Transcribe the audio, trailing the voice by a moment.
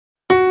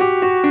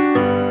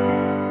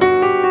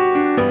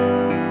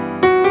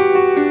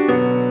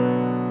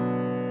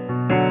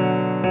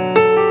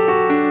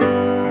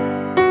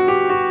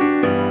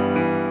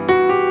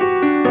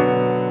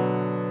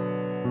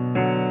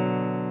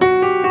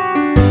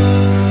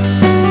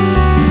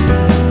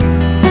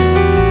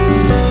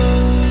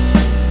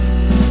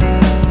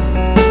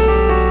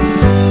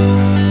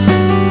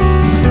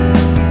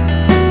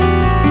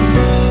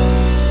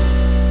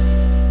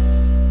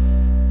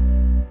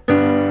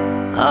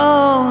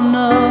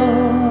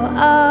no,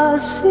 I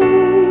see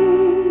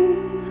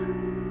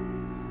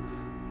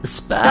a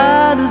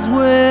spider's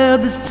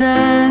web is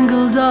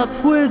tangled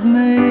up with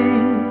me,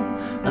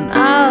 and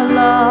I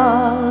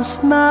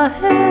lost my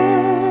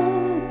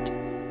head.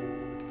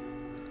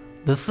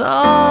 The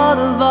thought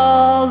of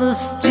all the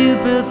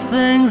stupid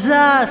things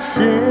I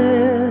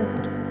said.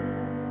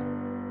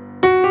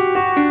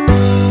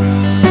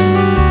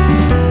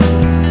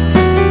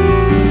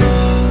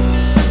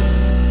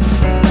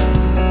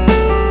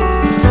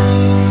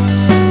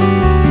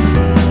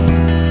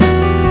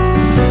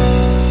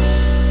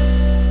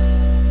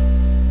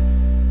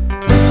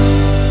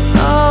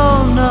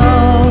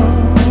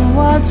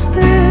 What's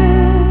this?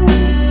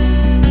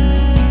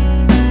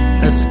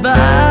 A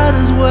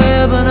spider's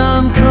web and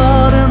I'm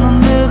caught in the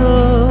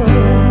middle.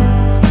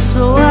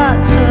 So I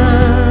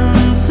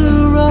turn to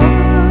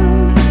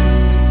run.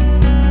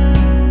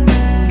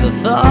 The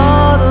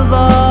thought of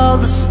all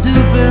the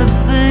stupid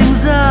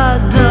things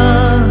I'd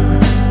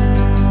done.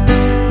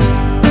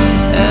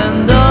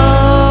 And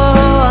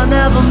oh, I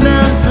never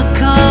meant to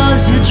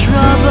cause you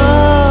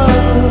trouble.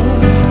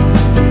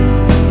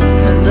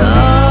 And oh,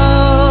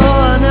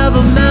 I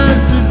never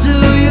meant to do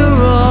you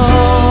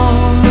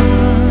wrong.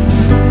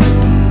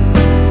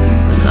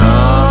 And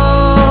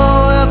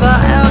oh, if I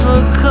ever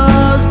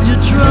caused you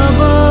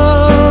trouble.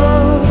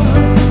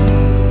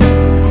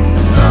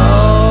 And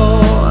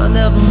oh, I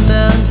never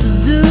meant to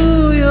do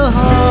you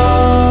harm.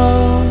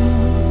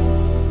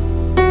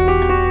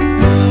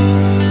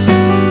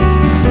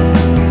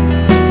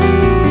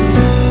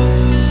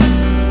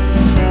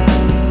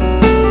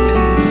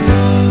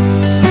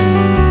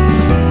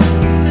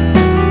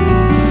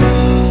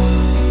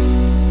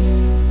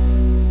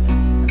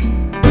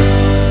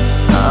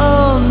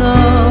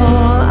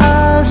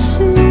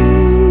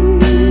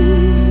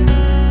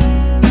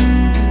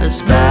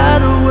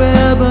 Spider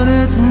web and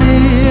it's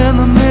me in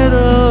the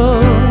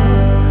middle.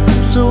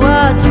 So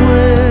I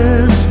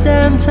twist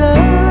and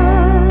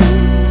turn,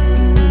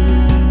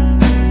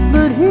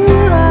 but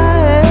here I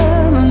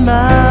am in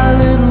my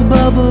little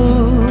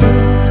bubble,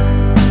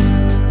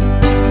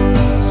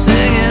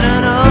 singing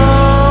and oh,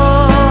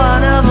 I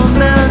never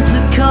meant to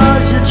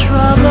cause you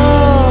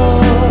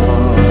trouble.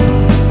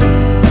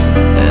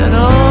 And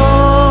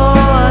oh,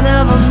 I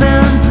never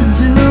meant to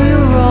do you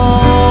wrong.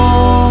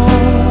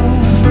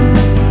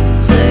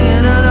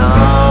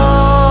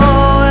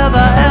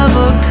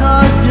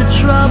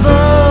 Trouble.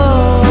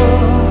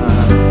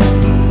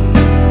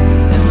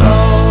 And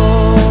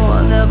oh, I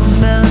never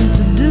meant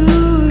to do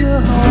you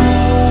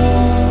harm.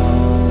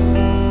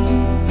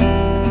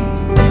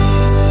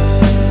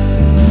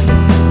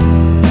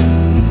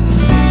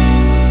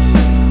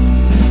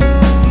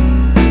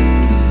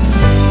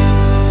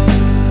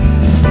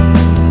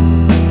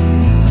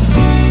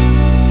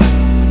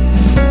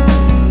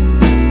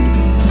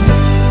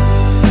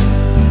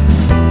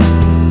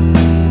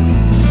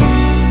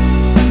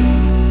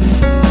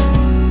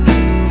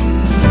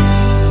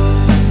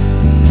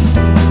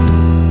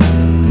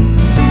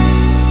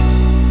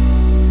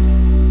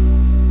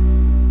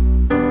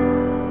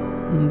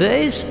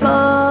 They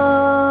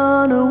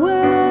spun a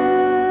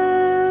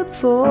web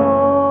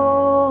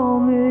for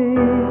me.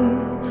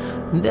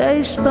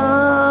 They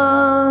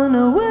spun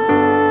a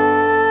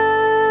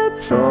web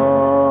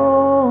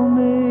for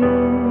me.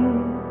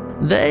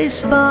 They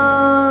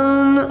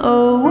spun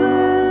a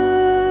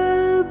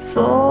web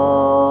for me.